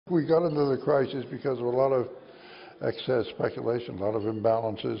We got into the crisis because of a lot of excess speculation, a lot of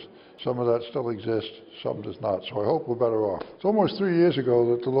imbalances. Some of that still exists, some does not. So I hope we're better off. It's almost 3 years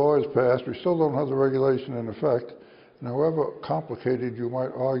ago that the law is passed. We still don't have the regulation in effect. And however complicated you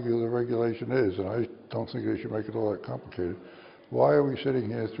might argue the regulation is, and I don't think they should make it all that complicated, why are we sitting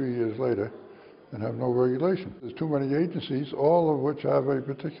here 3 years later and have no regulation? There's too many agencies, all of which have a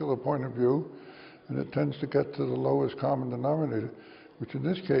particular point of view, and it tends to get to the lowest common denominator, which in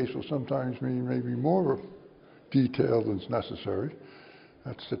this case will sometimes mean maybe more detail than is necessary.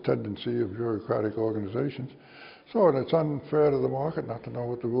 That's the tendency of bureaucratic organizations. So, and it's unfair to the market not to know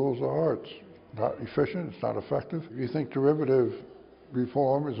what the rules are. It's not efficient, it's not effective. If you think derivative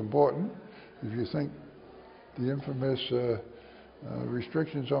reform is important, if you think the infamous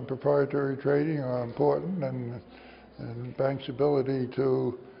restrictions on proprietary trading are important, and banks' ability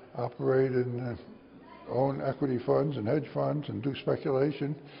to operate and own equity funds and hedge funds and do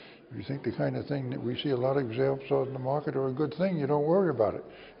speculation, if you think the kind of thing that we see a lot of examples of in the market are a good thing, you don't worry about it.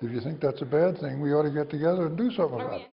 If you think that's a bad thing, we ought to get together and do something about it.